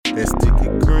That sticky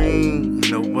green,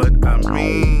 know what I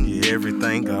mean? Yeah,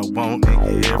 everything I want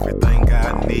and yeah, everything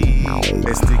I need.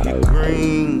 That sticky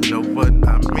green, know what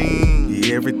I mean?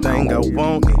 Yeah, everything I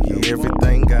want and yeah,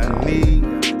 everything I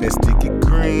need. That sticky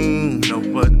green, know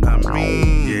what I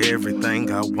mean? Yeah, everything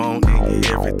I want and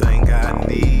yeah, everything I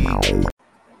need.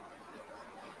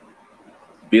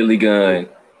 Billy Gunn,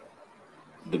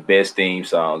 the best theme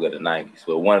song of the 90s.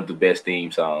 Well, one of the best theme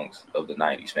songs of the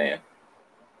 90s, fam.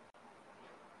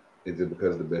 Is it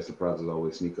because the best surprises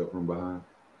always sneak up from behind?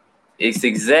 It's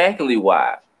exactly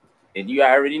why. And you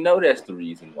already know that's the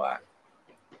reason why.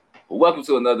 Well, welcome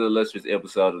to another illustrious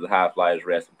episode of the High Flyers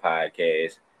Wrestling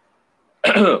Podcast.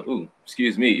 Ooh,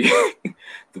 excuse me.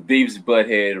 The Beavis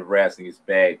Butthead of wrestling is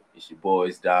back. It's your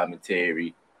boys, Dom and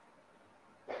Terry.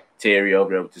 Terry over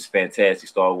there with this fantastic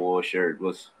Star Wars shirt.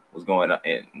 What's going on?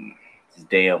 And this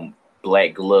damn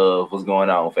black glove. What's going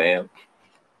on, fam?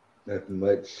 Nothing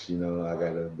much. I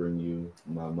gotta bring you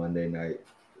my Monday night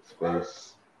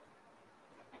space.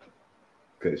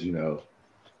 Because,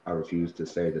 I refuse to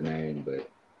say the name, but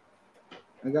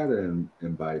I gotta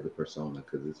embody the persona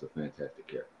because it's a fantastic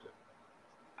character.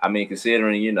 I mean,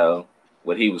 considering,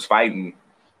 what he was fighting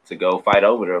to go fight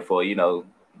over there for,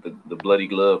 the bloody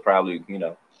glove probably,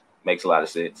 makes a lot of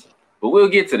sense. But we'll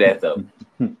get to that, though.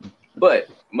 But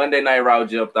Monday Night Raw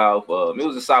jumped off. It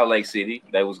was in Salt Lake City.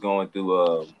 They was going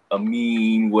through a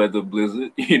mean weather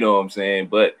blizzard, you know what I'm saying?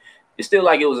 But it's still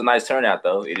like it was a nice turnout,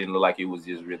 though. It didn't look like it was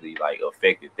just really,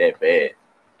 affected that bad.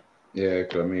 Yeah,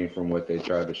 because, from what they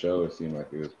tried to show, it seemed like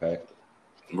it was packed.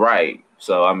 Right.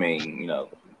 So,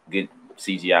 good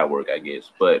CGI work, I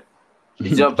guess. But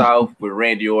it jumped off with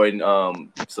Randy Orton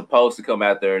supposed to come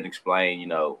out there and explain,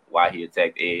 why he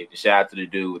attacked Edge. And shout out to the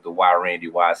dude with the Why Randy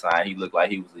Why sign. He looked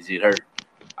like he was legit hurt.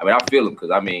 I feel him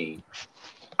because,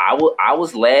 I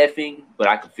was laughing, but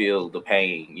I could feel the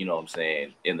pain, you know what I'm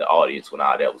saying, in the audience when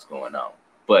all that was going on.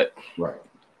 But right.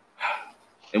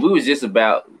 And we was just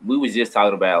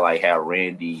talking about like how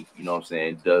Randy, you know what I'm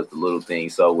saying, does the little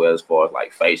things so well as far as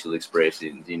like facial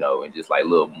expressions, and just like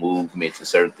little movements and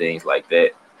certain things like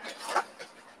that.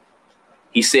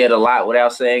 He said a lot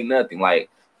without saying nothing. Like,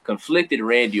 conflicted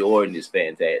Randy Orton is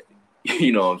fantastic.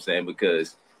 You know what I'm saying?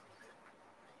 Because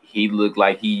he looked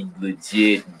like he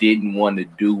legit didn't want to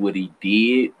do what he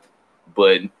did.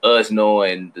 But us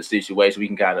knowing the situation, we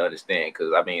can kind of understand.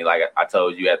 Because, like I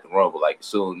told you at the Rumble, like, as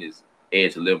soon as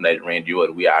Edge eliminated Randy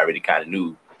Orton, we already kind of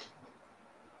knew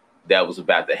that was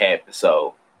about to happen.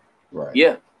 So, right.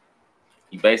 Yeah.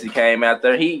 He basically came out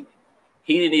there. He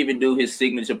didn't even do his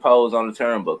signature pose on the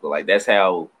turnbuckle. Like, that's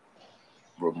how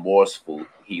remorseful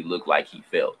he looked like he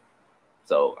felt.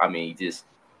 So, just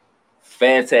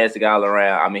fantastic all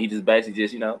around. He just basically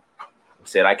just,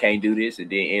 said, I can't do this, and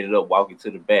then ended up walking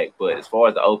to the back. But as far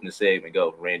as the opening segment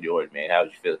goes, Randy Orton, man, how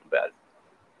did you feel about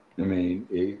it?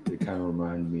 It kind of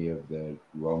reminded me of the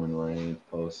Roman Reigns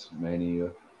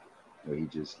post-Mania, where he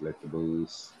just let the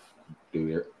boos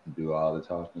do all the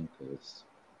talking, because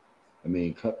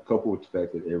couple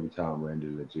expected every time Randy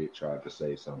legit tried to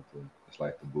say something, it's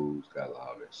like the boos got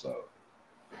louder. So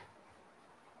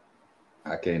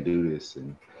I can't do this,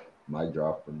 and might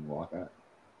drop and walk out.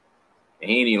 And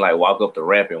he didn't even walk up the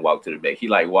ramp and walk to the back. He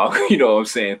walked, you know what I'm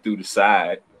saying, through the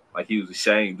side, like he was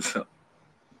ashamed or something.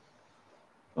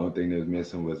 The only thing that was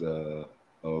missing was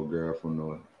old girl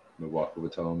from the Walk of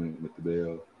Atonement with the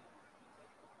bell.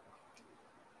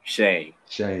 Shame.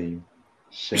 That's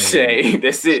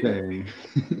it. Shame.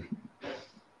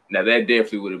 Now that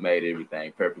definitely would have made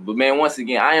everything perfect. But man, once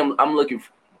again, I'm looking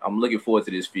forward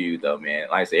to this feud though, man.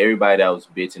 Like I said, everybody that was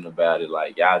bitching about it,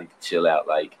 like, y'all need to chill out.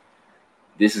 Like,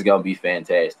 this is gonna be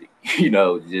fantastic.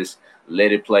 Just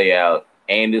let it play out.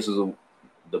 And this is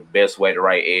the best way to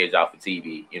write Edge off of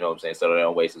TV. You know what I'm saying? So they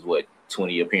don't waste his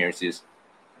 20 appearances.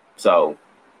 So,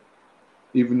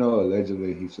 even though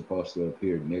allegedly he's supposed to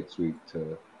appear next week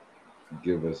to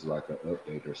give us like an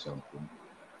update or something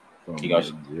from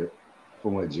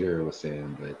what Jerry was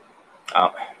saying, but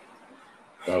I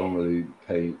don't really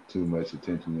pay too much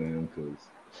attention to him because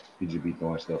he just be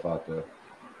throwing stuff out there.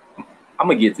 I'm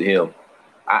gonna get to him.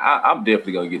 I'm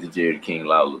definitely gonna get to Jerry the King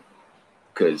Lawler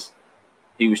because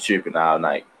he was tripping all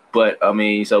night. But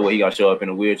so what, he gonna show up in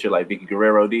a wheelchair like Vicky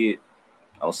Guerrero did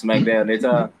on SmackDown that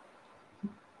time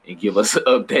and give us an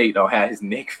update on how his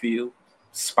neck feels,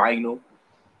 spinal.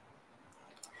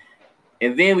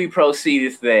 And then we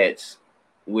proceeded that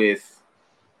with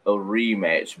a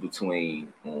rematch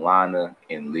between Lana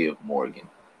and Liv Morgan.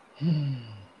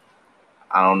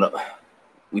 I don't know.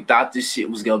 We thought this shit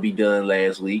was going to be done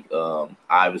last week.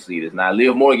 Obviously, it is not.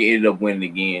 Liv Morgan ended up winning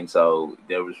again, so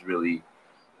there was really,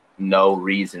 no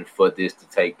reason for this to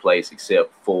take place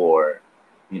except for,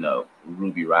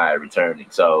 Ruby Riott returning.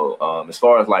 So as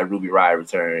far as like Ruby Riott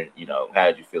return, how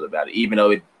did you feel about it? Even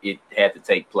though it had to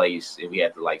take place and we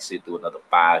had to like sit through another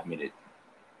 5 minutes.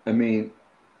 I mean,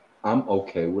 I'm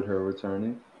okay with her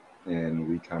returning, and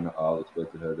we kind of all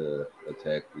expected her to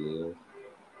attack Liv.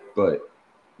 But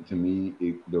to me,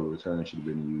 the return should have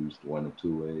been used one of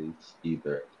two ways.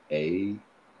 Either A,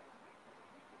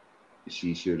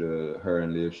 her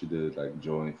and Liv should have like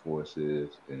joined forces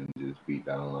and just beat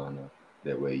down Lana.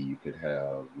 That way you could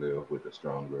have Liv with a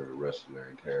stronger wrestler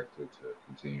and character to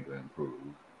continue to improve.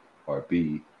 Or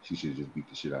B, she should just beat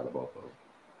the shit out of both of them.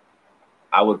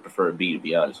 I would prefer B, to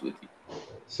be honest with you.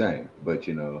 Same, but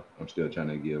I'm still trying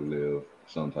to give Liv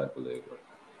some type of legwork.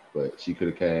 But she could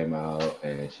have came out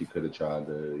and she could have tried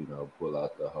to, pull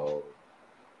out the whole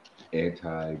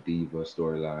anti-diva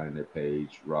storyline that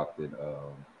Paige rocked in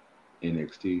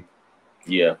NXT.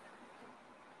 Yeah.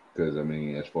 Because, I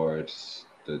mean, as far as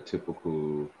the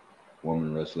typical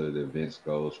woman wrestler that Vince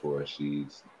goes for,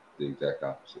 she's the exact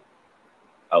opposite.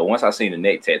 Once I seen the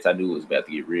neck tats, I knew it was about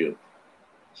to get real.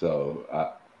 So,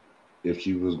 if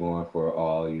she was going for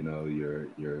all,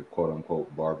 your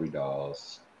quote-unquote Barbie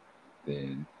dolls,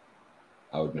 then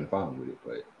I would have been fine with it.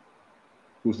 But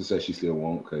who's to say she still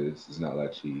won't? Because it's not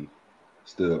like she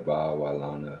stood by while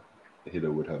Lana hit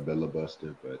her with her Bella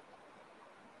Buster. But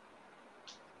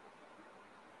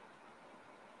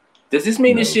does this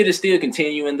mean this shit is still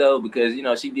continuing though? Because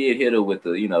she did hit her with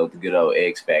the the good old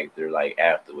X Factor like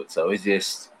afterwards. So it's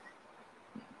just,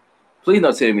 please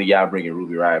don't tell me y'all bringing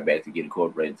Ruby Riott back to get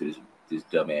incorporated into this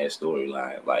dumbass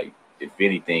storyline. Like, if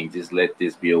anything, just let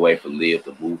this be a way for Liv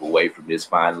to move away from this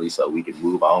finally, so we can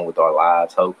move on with our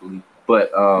lives, hopefully.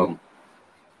 But for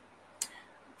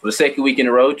the second week in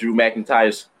a row, Drew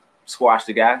McIntyre squashed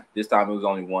the guy. This time it was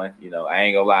only one. I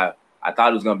ain't gonna lie. I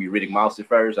thought it was gonna be Riddick Moss at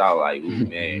first. I was like, "Ooh,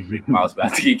 man, Riddick Moss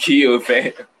about to get killed,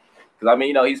 fam." Because I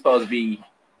mean, he's supposed to be,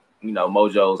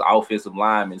 Mojo's offensive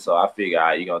lineman, so I figure, all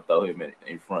right, you're gonna throw him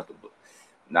in front of him.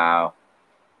 Now,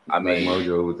 I mean,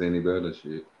 Mojo with any better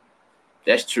shit.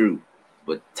 That's true.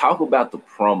 But talk about the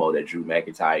promo that Drew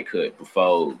McIntyre cut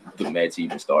before the match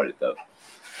even started, though.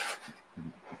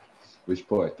 Which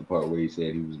part? The part where he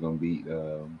said he was gonna beat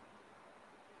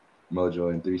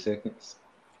Mojo in 3 seconds?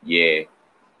 Yeah.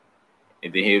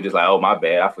 And then he was just like, "Oh, my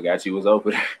bad. I forgot you was over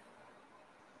there."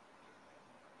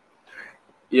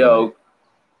 Yo. Like,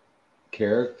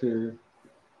 character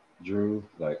Drew,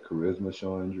 like charisma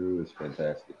showing Drew is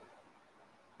fantastic.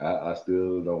 I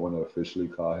still don't want to officially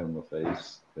call him a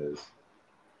face because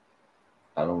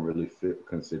I don't really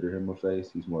consider him a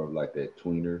face. He's more of like that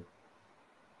tweener.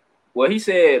 Well, he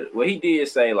did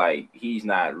say like he's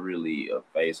not really a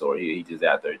face, or he just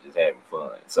out there just having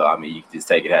fun. So I mean, you can just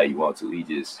take it how you want to.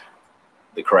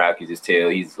 The crowd can just tell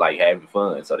he's like having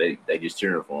fun, so they just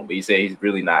cheering for him. But he said he's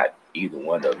really not either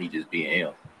one of them. He just being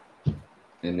him.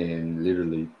 And then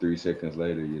literally 3 seconds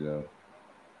later,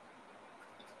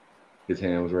 his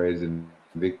hand was raised in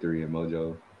victory and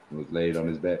Mojo was laid on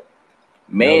his back.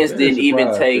 Mans didn't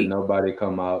even take nobody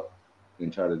come out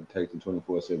and try to take the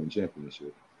 24/7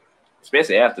 championship.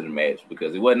 Especially after the match,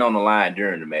 because it wasn't on the line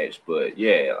during the match. But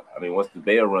yeah, I mean, once the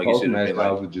bell rung, it should have been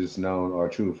like, was just known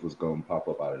R-Truth was going to pop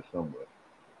up out of somewhere.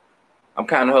 I'm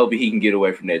kind of hoping he can get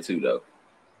away from that too, though.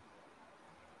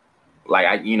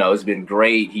 Like, it's been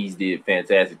great. He's did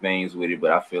fantastic things with it,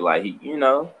 but I feel like he,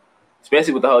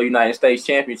 especially with the whole United States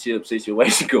Championship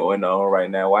situation going on right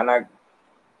now, why not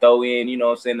throw in,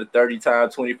 the 30-time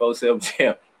 24/7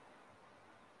 champ?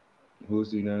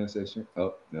 Who's the United States champ?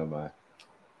 Oh, never mind.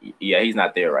 Yeah, he's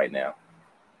not there right now.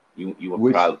 You would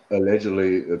Which probably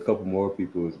allegedly a couple more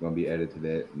people is going to be added to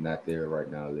that not there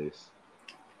right now list.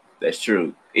 That's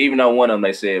true. Even though one of them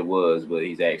they said was, but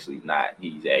he's actually not.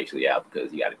 He's actually out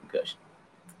because he got a concussion.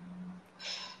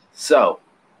 So,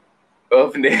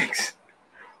 up next,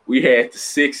 we had the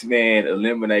 6-man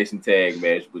elimination tag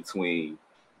match between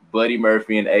Buddy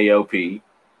Murphy and AOP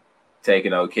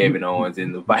taking on Kevin Owens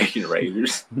and the Viking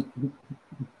Raiders.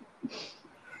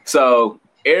 So,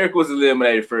 Eric was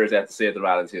eliminated first after Seth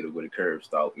Rollins hit him with a curb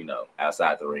stomp,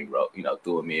 outside the ring rope,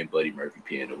 threw him in, Buddy Murphy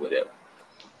pinned or whatever.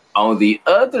 On the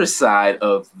other side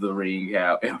of the ring,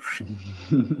 however,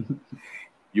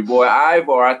 your boy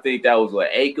Ivar, I think that was what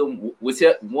Akam, was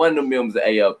one of the members of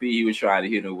ALP. He was trying to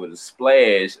hit him with a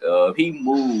splash. He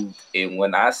moved, and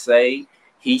when I say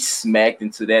he smacked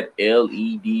into that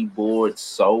LED board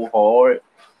so hard,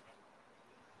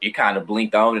 it kind of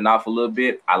blinked on and off a little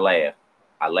bit. I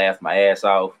laughed my ass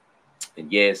off.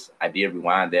 And yes, I did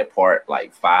rewind that part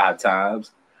like 5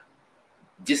 times.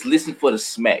 Just listen for the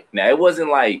smack. Now, it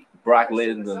wasn't like Brock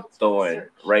Lesnar throwing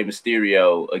Rey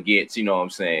Mysterio against, you know what I'm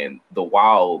saying, the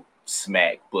wild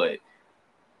smack, but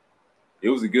it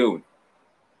was a good one.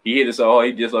 He hit it so hard,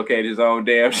 he dislocated his own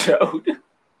damn shoulder.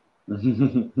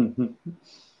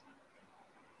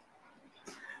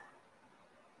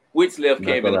 Which left Not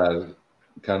Kevin. gonna lie,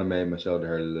 kind of made my shoulder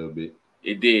hurt a little bit.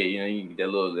 It did, you know, you get that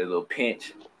little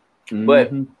pinch.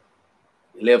 But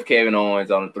Mm-hmm. left Kevin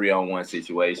Owens on a 3-on-1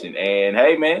 situation. And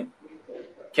hey, man,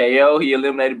 KO, he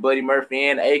eliminated Buddy Murphy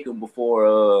and Akam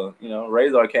before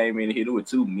Razor came in and hit it with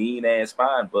 2 mean ass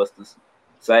spine busters.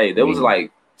 Say there was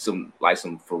like some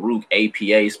Farouk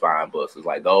APA spine busters.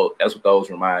 Like those, that's what those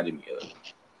reminded me of.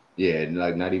 Yeah,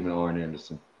 like not even Arn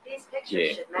Anderson.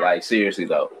 Yeah, like seriously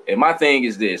though. And my thing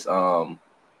is this,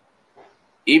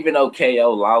 even though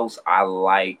KO lost, I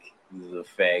like the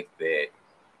fact that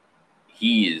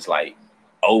he is like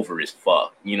over as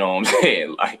fuck. You know what I'm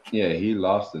saying? Like, yeah, he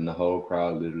lost and the whole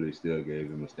crowd literally still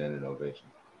gave him a standing ovation.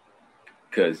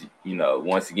 Because,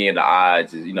 once again, the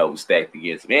odds is, stacked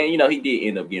against him. And, he did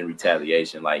end up getting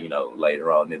retaliation, like,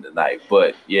 later on in the night.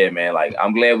 But, yeah, man, like,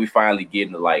 I'm glad we finally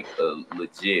getting, like, a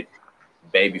legit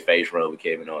babyface run with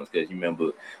Kevin Owens. Because you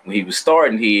remember when he was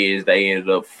starting his, they ended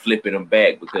up flipping him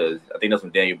back because I think that's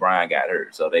when Daniel Bryan got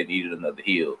hurt. So they needed another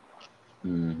heel.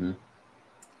 Mm-hmm.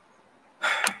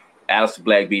 Aleister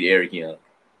Black beat Eric Young.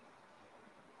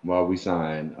 While we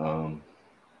signed,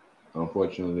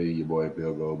 unfortunately, your boy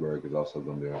Bill Goldberg is also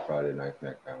going to be on Friday Night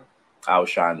SmackDown. I was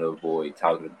trying to avoid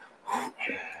talking.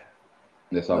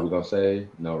 That's all we're going to say.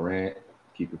 No rant.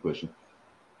 Keep it pushing.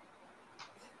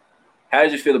 How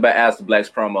did you feel about Aleister Black's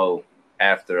promo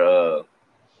after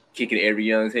kicking Eric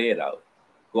Young's head out?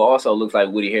 Who also looks like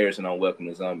Woody Harrelson on Welcome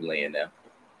to Zombieland now.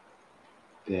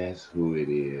 That's who it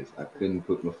is. I couldn't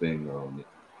put my finger on it.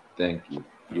 Thank you.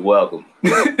 You're welcome.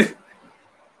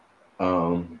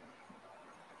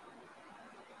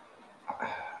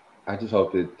 I just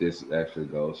hope that this actually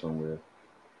goes somewhere,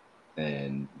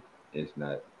 and it's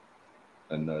not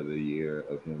another year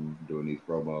of him doing these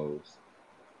promos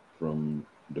from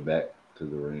the back to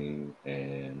the ring,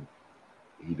 and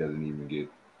he doesn't even get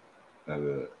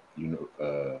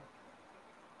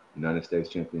United States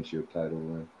Championship title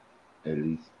run, at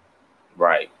least.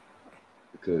 Right.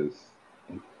 Because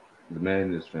the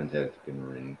man is fantastic in the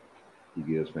ring. He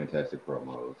gives fantastic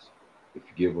promos. If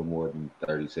you give him more than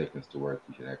 30 seconds to work,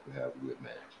 you can actually have a good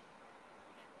match.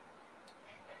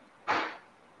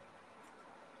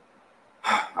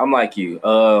 I'm like you.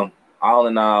 All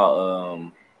in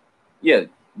all, yeah,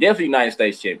 definitely United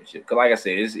States Championship. Because like I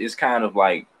said, it's kind of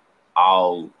like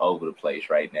all over the place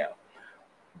right now.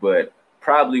 But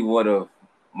probably one of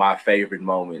my favorite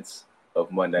moments of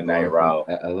Monday Night Raw.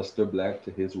 Aleister Black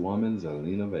to his woman,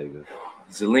 Zelina Vega.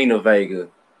 Zelina Vega,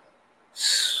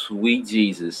 sweet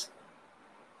Jesus,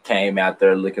 came out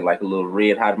there looking like a little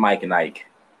red hot Mike and Ike.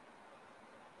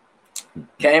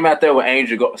 Came out there with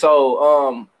Angel.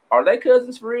 So, are they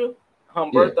cousins for real?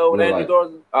 Humberto and Angel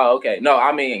Garza? Oh, okay. No,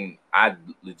 I mean, I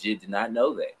legit did not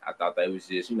know that. I thought they was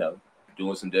just,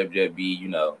 doing some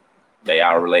WWE, they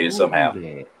are related somehow.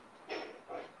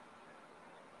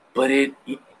 But it,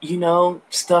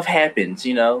 stuff happens,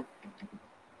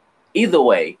 Either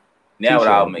way, now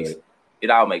it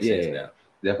all makes sense now.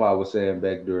 That's why I was saying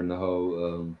back during the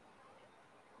whole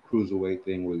cruiserweight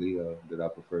thing with Leo that I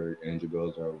preferred Angel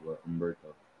Garza over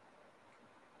Humberto.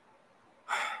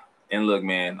 And look,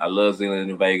 man, I love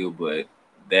Zelina Vega, but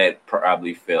that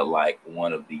probably felt like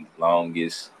one of the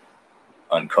longest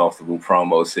uncomfortable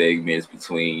promo segments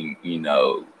between,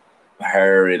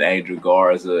 her and Angel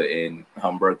Garza and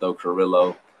Humberto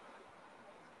Carrillo.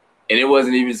 And it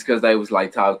wasn't even just because they was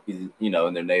like talking, in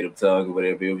their native tongue or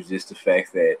whatever. It was just the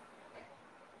fact that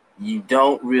you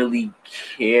don't really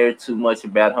care too much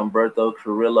about Humberto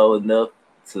Carrillo enough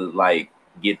to like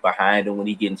get behind him when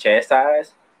he getting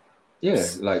chastised. Yeah,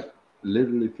 like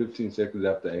literally 15 seconds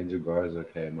after Angel Garza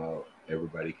came out,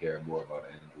 everybody cared more about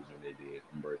Angel than they did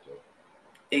Humberto.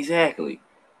 Exactly.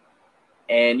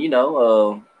 And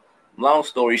long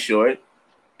story short,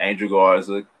 Angel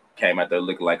Garza came out there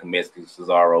looking like a Mexican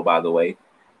Cesaro, by the way.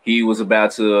 He was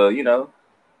about to,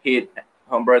 hit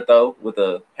Humberto with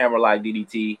a hammer-like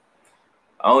DDT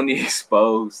on the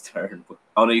exposed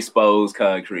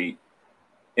concrete.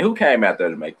 And who came out there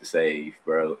to make the save,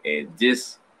 bro? And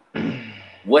just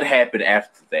what happened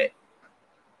after that?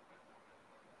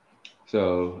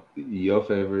 So, your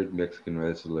favorite Mexican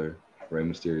wrestler, Rey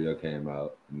Mysterio, came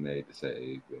out and made the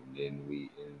save, and then we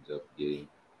ended up getting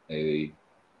a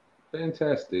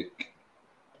fantastic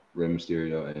Rey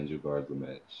Mysterio Angel Garza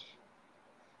match.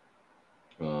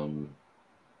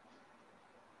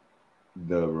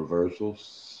 The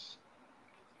reversals.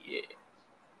 Yeah.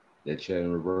 That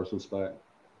Channing reversal spot,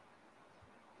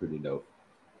 pretty dope.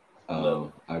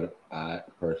 Love it. I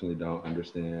personally don't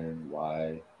understand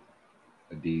why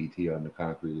a DDT on the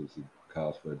concrete is a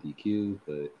cause for a DQ,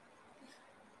 but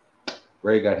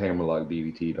Ray got hammerlock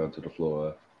DDT'd onto the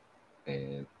floor,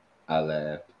 and I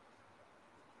laughed,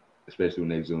 especially when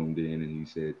they zoomed in and he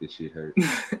said this shit hurt.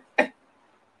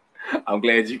 I'm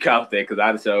glad you caught that because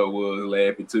I sure was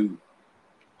laughing too.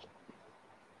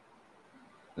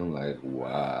 I'm like,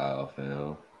 wow,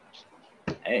 fam.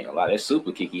 I ain't gonna lie, that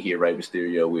super kick he hit Rey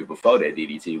Mysterio with before that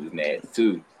DDT was nasty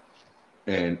too.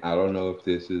 And I don't know if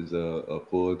this is a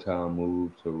full time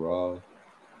move to Raw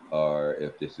or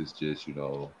if this is just,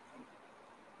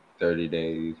 30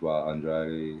 days while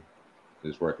Andrade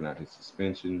is working out his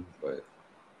suspension. But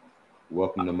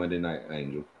welcome to Monday Night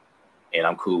Angel. And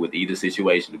I'm cool with either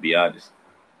situation, to be honest.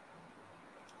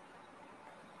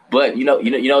 But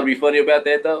what'd be funny about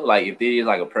that though? Like if there is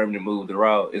like a permanent move to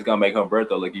Raw, it's gonna make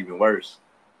Humberto look even worse.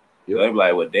 Yep. So they be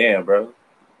like, well, damn, bro,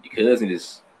 your cousin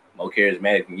is more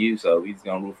charismatic than you, so we just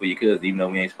gonna root for your cousin, even though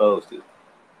we ain't supposed to.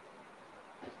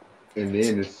 And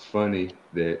then it's funny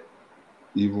that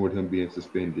even with him being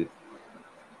suspended,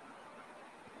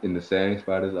 in the same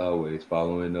spot as always,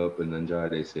 following up an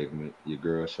Andrade segment, your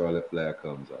girl Charlotte Flair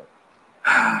comes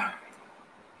out.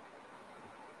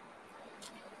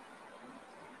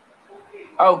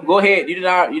 Oh, go ahead. You did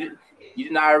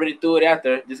not already threw it out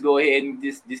there. Just go ahead and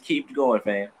just keep going,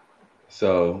 fam.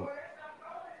 So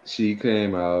she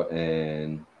came out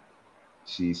and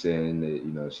she's saying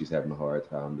that she's having a hard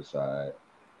time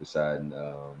deciding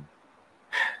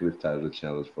which title to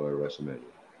challenge for WrestleMania.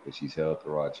 But she's held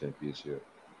the Raw Championship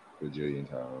a jillion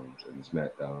times, and the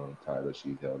SmackDown title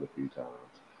she's held a few times.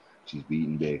 She's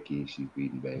beaten Becky, she's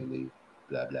beaten Bayley,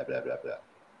 blah blah blah blah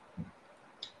blah.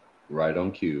 Right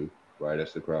on cue, right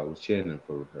as the crowd was chanting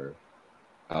for her,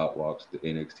 out walks the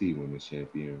NXT Women's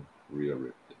Champion Rhea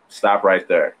Ripley. Stop right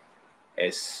there.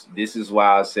 This is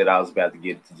why I said I was about to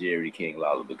get to Jerry King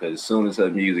Lawler, because as soon as her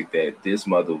music that this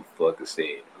motherfucker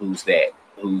said, "Who's that?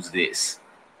 Who's this?"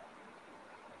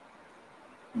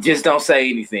 Just don't say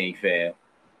anything, fam.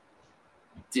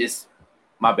 Just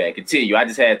my bad. Continue. I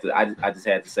just had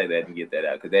to say that and get that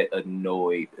out because that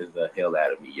annoyed the hell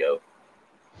out of me, yo.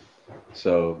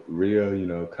 So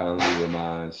Rhea, kindly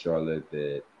reminds Charlotte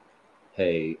that,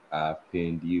 hey, I've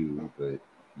pinned you, but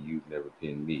you've never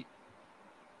pinned me.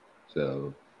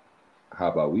 So how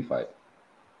about we fight?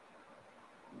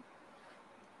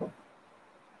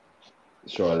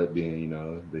 Charlotte being,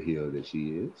 the heel that she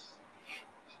is,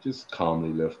 she just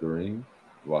calmly left the ring,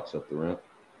 walks up the ramp,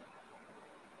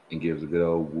 and gives a good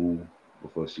old woo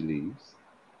before she leaves.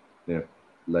 Then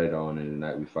later on in the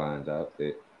night, we find out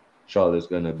that Charlotte's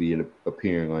gonna be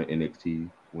appearing on NXT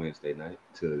Wednesday night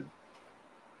to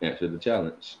answer the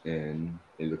challenge, and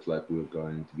it looks like we're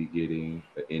going to be getting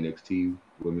an NXT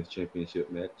Women's Championship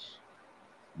match.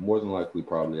 More than likely,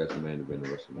 probably as the main event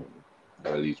of WrestleMania,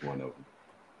 or at least one of them.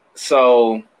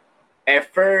 So,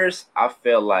 at first, I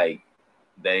felt like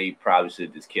they probably should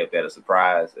have just kept that a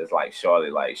surprise. It's like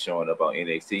Charlotte like showing up on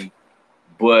NXT,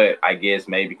 but I guess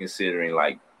maybe considering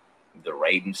like the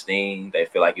ratings thing, they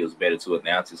feel like it was better to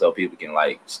announce it so people can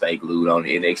like stay glued on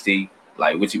the NXT.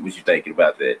 Like, what you thinking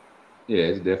about that? Yeah,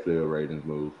 it's definitely a ratings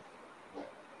move.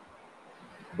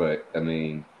 But I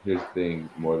mean, here's the thing: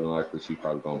 more than likely, she's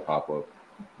probably gonna pop up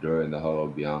during the whole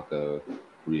Bianca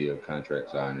Rhea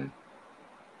contract signing.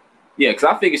 Yeah, because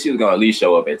I figured she was gonna at least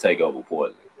show up at Takeover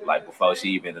Portland, like before she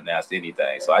even announced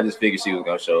anything. So I just figured she was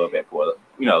gonna show up at Portland,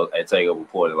 at Takeover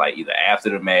Portland, like either after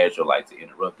the match or like to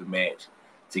interrupt the match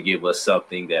to give us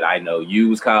something that I know you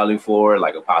was calling for,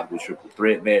 like a possible triple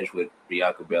threat match with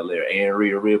Bianca Belair and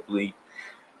Rhea Ripley.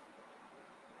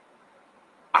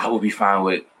 I would be fine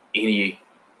with any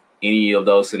of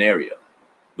those scenarios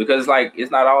because like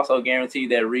it's not also guaranteed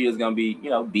that Rhea's gonna be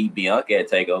beat Bianca at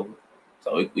Takeover.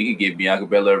 So we could get Bianca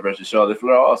Belair versus Charlotte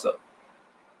Flair also.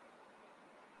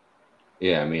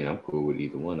 Yeah, I mean, I'm cool with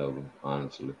either one of them,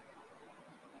 honestly.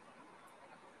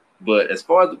 But as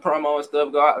far as the promo and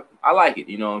stuff go, I like it.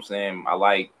 You know what I'm saying? I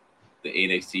like the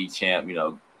NXT champ,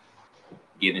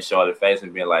 getting Charlotte face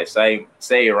and being like,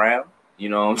 say around. You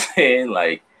know what I'm saying?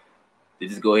 Like, they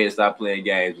just go ahead and stop playing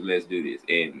games and let's do this.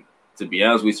 And to be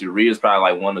honest with you, Rhea's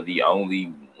probably like one of the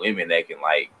only women that can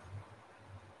like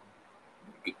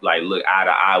look eye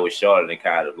to eye with Charlotte and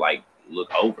kind of like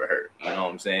look over her. You know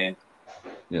what I'm saying?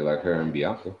 Yeah, like her and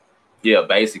Bianca. Yeah,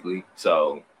 basically.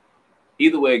 So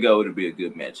either way it go, it'll be a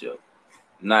good matchup.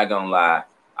 Not gonna lie,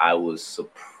 I was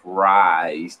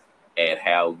surprised at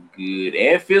how good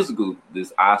and physical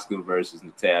this Asuka versus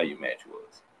Natalya match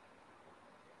was.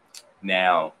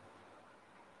 Now,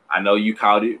 I know you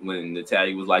caught it when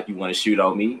Natalya was like, "You want to shoot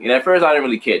on me?" And at first, I didn't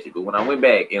really catch it, but when I went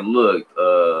back and looked,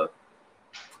 Asuka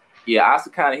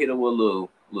kind of hit her with a little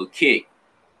kick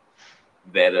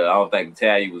that I don't think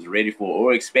Natalya was ready for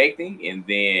or expecting, and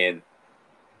then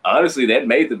honestly, that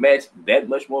made the match that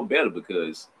much more better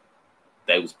because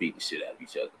they was beating the shit out of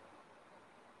each other.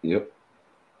 Yep.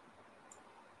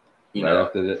 You right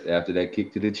know, after that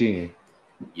kick to the chin.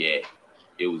 yeah,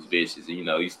 it was vicious. You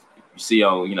know, you see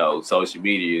on social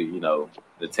media,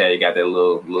 Natalya got that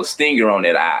little stinger on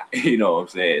that eye. You know what I'm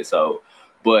saying? So,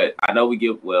 but I know I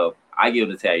give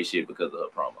Natalya shit because of her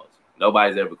promos.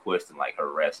 Nobody's ever questioned like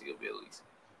her wrestling abilities.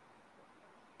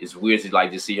 It's weird to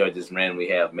like just see her just randomly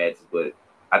have matches, but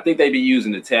I think they be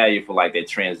using Natalya for like that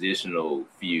transitional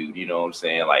feud. You know what I'm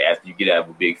saying? Like after you get out of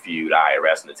a big feud, I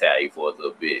wrestle Natalya for a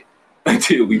little bit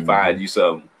until we find you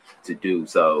something to do.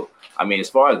 So I mean, as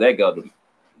far as that goes,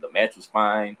 the match was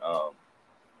fine.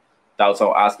 Thoughts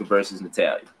on Asuka versus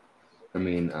Natalya? I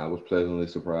mean, I was pleasantly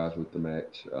surprised with the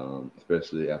match,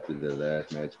 especially after the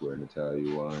last match where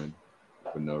Natalya won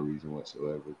for no reason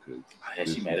whatsoever.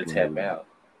 Because she made a tap out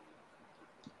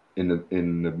in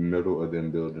the middle of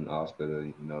them building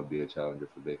Asuka to be a challenger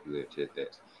for Becky Lynch at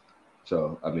that.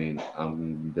 So I mean,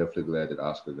 I'm definitely glad that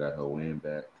Asuka got her win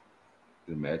back.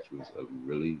 The match was a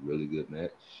really, really good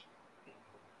match.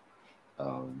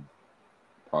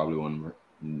 Probably one of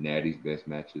Natty's best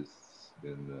matches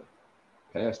in the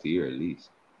past year at least.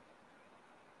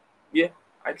 Yeah.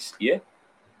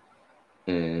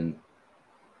 And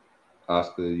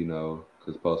Asuka,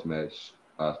 because post match,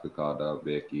 Asuka called out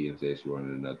Becky and said she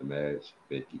wanted another match.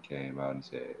 Becky came out and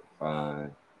said,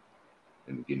 fine.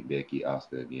 And getting Becky,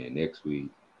 Asuka again next week.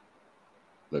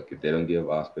 Look, if they don't give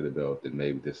Asuka the belt, then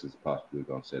maybe this is possibly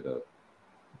going to set up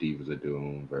Divas of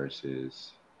Doom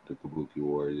versus the Kabuki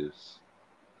Warriors.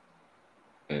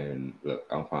 And look,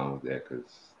 I'm fine with that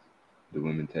because the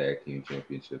Women Tag Team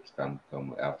Championships kind of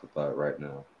become an afterthought right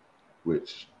now,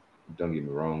 which, don't get me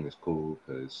wrong, is cool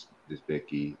because this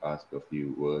Becky Asuka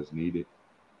feud was needed.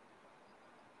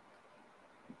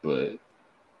 But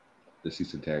let's see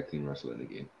some tag team wrestling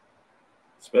again.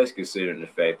 Especially considering the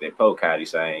fact that Pokadi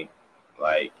saying,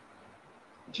 like,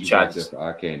 she's tried to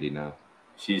eye candy now.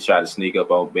 She tried to sneak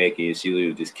up on Becky and she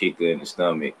literally just kicked her in the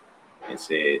stomach and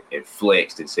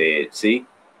flexed and said, see,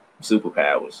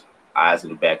 superpowers, eyes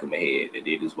in the back of my head, and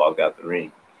then just walked out the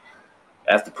ring.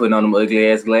 After putting on them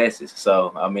ugly ass glasses.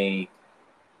 So I mean,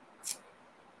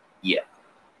 yeah,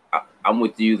 I'm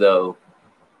with you though.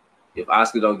 If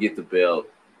Asuka don't get the belt,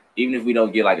 even if we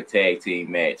don't get like a tag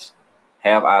team match,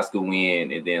 have Asuka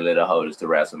win and then let her hold us to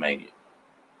WrestleMania.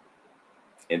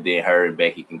 And then her and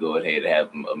Becky can go ahead and have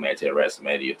a match at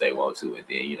WrestleMania if they want to. And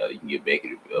then, you can get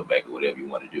Becky back or whatever you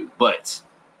want to do. But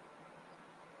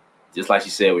just like she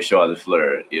said with Charlotte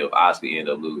Flair, if Asuka end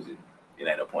up losing, it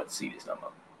ain't no point to see this no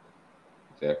more.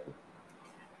 Exactly.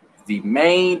 The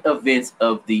main events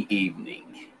of the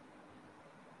evening.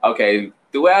 Okay,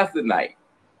 throughout the night,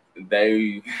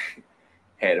 they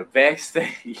had a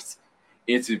backstage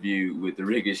interview with the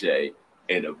Ricochet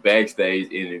and a backstage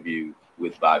interview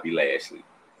with Bobby Lashley.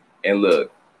 And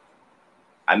look,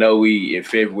 I know we in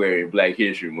February in Black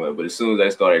History Month, but as soon as they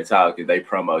started talking, they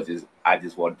promos I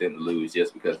just wanted them to lose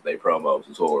just because their promos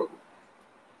was horrible.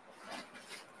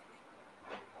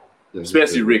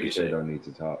 Especially Ricochet. Don't need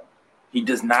to talk. He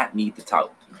does not need to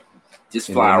talk.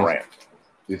 Just fly around.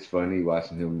 It's funny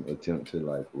watching him attempt to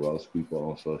like roast people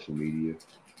on social media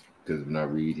because when I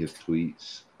read his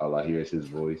tweets, all I hear is his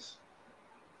voice.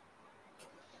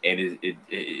 And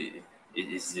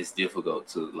it's just difficult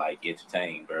to like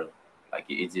entertain, bro. Like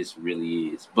it just really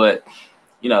is. But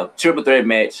triple threat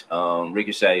match: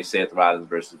 Ricochet, Seth Rollins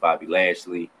versus Bobby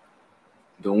Lashley.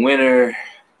 The winner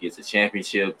gets a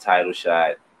championship title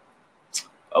shot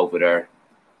over there.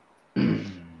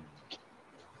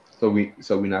 So we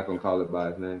not gonna call it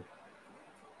by his name.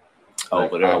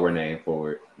 Over there, our name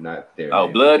for it, not their. Oh,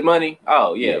 name. Blood Money.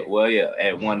 Oh yeah. Well yeah,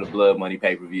 at one of the Blood Money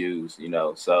pay-per-views.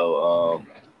 So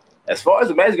as far as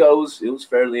the match goes, it was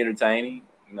fairly entertaining.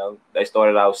 They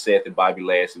started out Seth and Bobby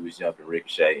Lashley was jumping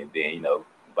Ricochet, and then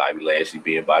Bobby Lashley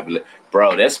being Bobby.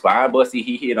 Bro, that spine buster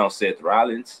he hit on Seth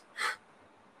Rollins,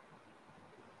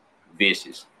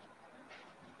 vicious.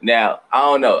 Now I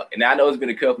don't know, and I know it's been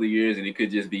a couple of years, and it could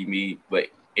just be me, but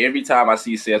every time I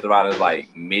see Seth Rollins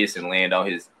like miss and land on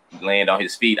his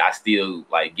feet, I still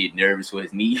like get nervous for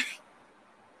his knee.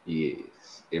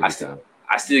 Yes, every time.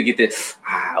 I still get that.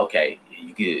 Okay,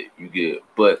 you good,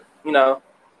 but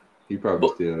he probably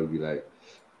still be like,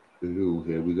 "Ooh,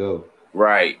 here we go."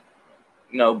 Right.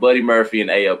 Buddy Murphy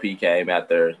and ALP came out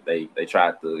there. They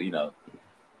tried to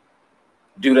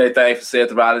do their thing for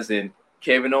Seth Rollins, and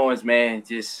Kevin Owens, man,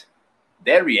 just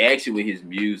that reaction with his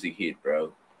music hit,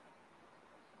 bro.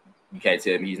 You can't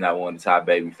tell me he's not one of the top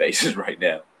baby faces right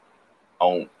now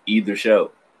on either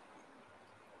show.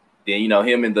 Then,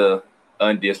 him and the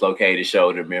undislocated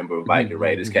shoulder member of Viking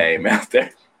Raiders came out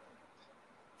there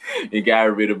and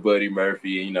got rid of Buddy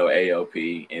Murphy and,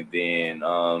 AOP. And then,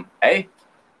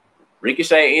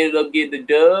 Ricochet ended up getting the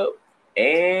dub.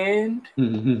 And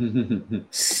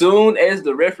soon as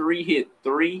the referee hit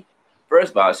 3,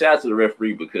 first of all, shout out to the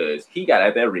referee because he got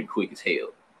out that ring quick as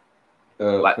hell.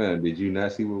 Fam, did you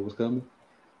not see what was coming?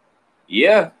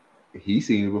 Yeah. He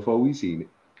seen it before we seen it.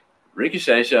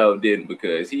 Ricochet show didn't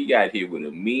because he got hit with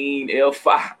a mean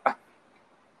L5.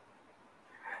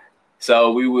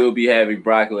 So we will be having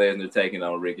Brock Lesnar taking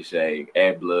on Ricochet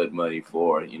at Blood Money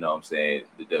for, the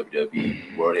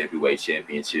WWE World Heavyweight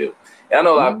Championship. And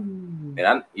I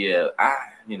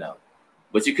know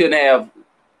but you couldn't have,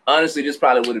 honestly, this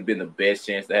probably would have been the best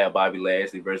chance to have Bobby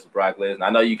Lashley versus Brock Lesnar. I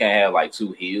know you can't have like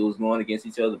 2 heels going against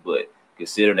each other, but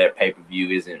considering that pay-per-view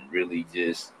isn't really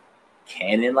just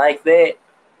canon like that,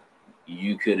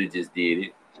 you could have just did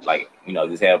it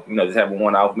just have a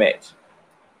one-off match.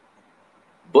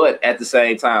 But at the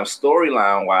same time,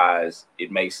 storyline wise,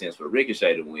 it makes sense for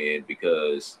Ricochet to win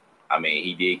because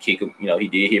he did kick him, he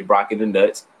did hit Brock in the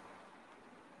nuts.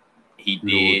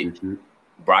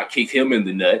 Brock kicked him in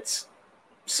the nuts.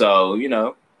 So,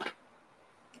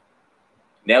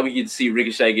 now we get to see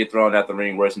Ricochet get thrown out the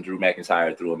ring worse than Drew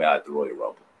McIntyre threw him out at the Royal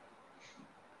Rumble.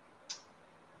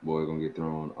 Boy, gonna get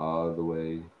thrown all the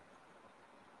way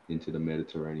into the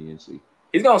Mediterranean Sea.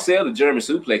 He's gonna sell the German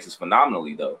suplexes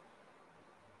phenomenally, though.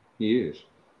 He is.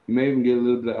 He may even get a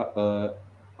little bit of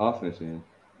offense in.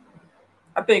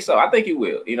 I think so. I think he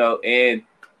will. And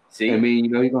see.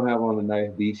 He's gonna have on a nice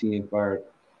DC inspired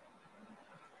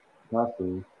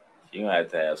costume. You're gonna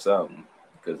have to have something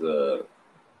because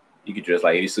you could dress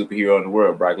like any superhero in the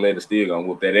world. Brock Lesnar still gonna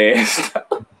whoop that ass.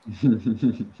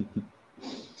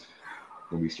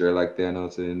 Gonna be straight like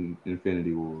Thanos in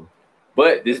Infinity War.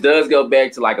 But this does go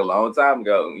back to like a long time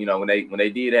ago, when they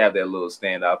did have that little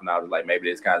standoff, and I was like, maybe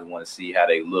they just kind of want to see how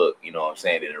they look, in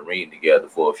the ring together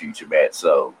for a future match.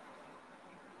 So,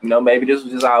 maybe this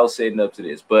was just all setting up to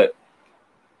this. But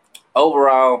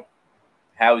overall,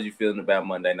 how was you feeling about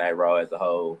Monday Night Raw as a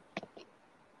whole?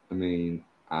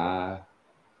 I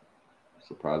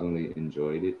surprisingly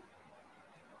enjoyed it.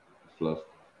 Fluff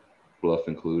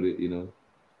included,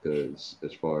 because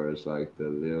as far as like the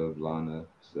Liv Lana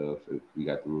stuff, we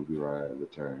got the Ruby Riott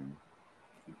return.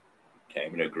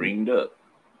 Came in there greened up.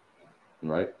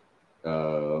 Right. We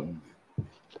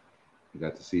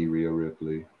got to see Rhea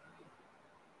Ripley,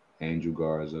 Angel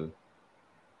Garza.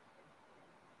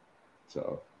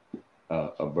 So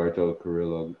Alberto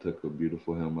Carrillo took a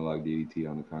beautiful hammerlock DDT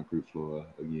on the concrete floor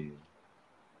again.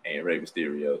 And Rey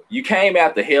Mysterio. You came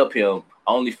out to help him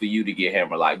only for you to get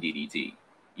hammerlock DDT.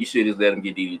 You should have let him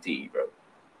get DDT, bro.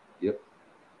 Yep.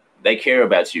 They care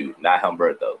about you, not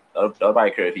Humberto.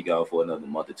 Nobody care if he gone for another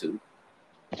month or 2.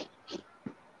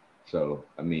 So,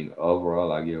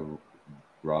 overall, I give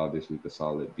Raw this week a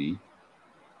solid B.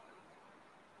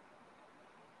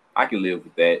 I can live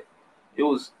with that. It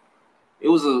was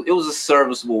a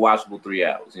serviceable, watchable 3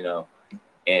 hours,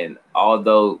 And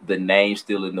although the name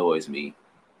still annoys me,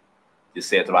 just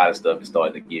said a lot of stuff is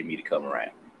starting to get me to come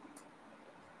around.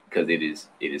 Because it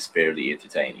is fairly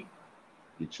entertaining.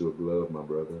 Get you a glove, my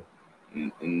brother.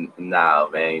 Nah,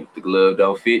 man. The glove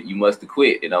don't fit. You must have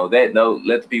quit. And on that note,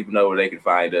 let the people know where they can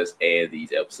find us and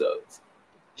these episodes.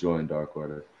 Join Dark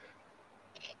Order.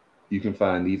 You can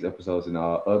find these episodes and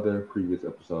all other previous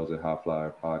episodes at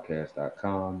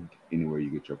highflyerpodcast.com. Anywhere you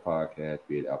get your podcast,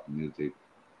 be it Apple Music,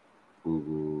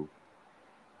 Google,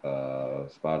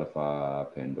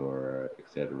 Spotify, Pandora,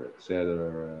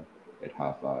 etc. At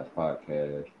High Flyers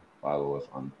Podcast. Follow us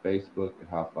on Facebook at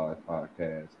High Flyers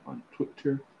Podcast, on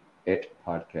Twitter at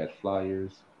Podcast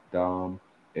Flyers, Dom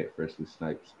at Freshly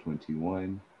Snipes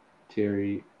 21,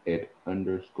 Terry at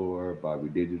 _ Bobby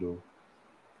Digital.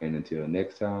 And until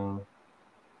next time,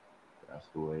 that's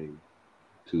the way.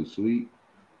 Too sweet.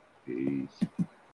 Peace.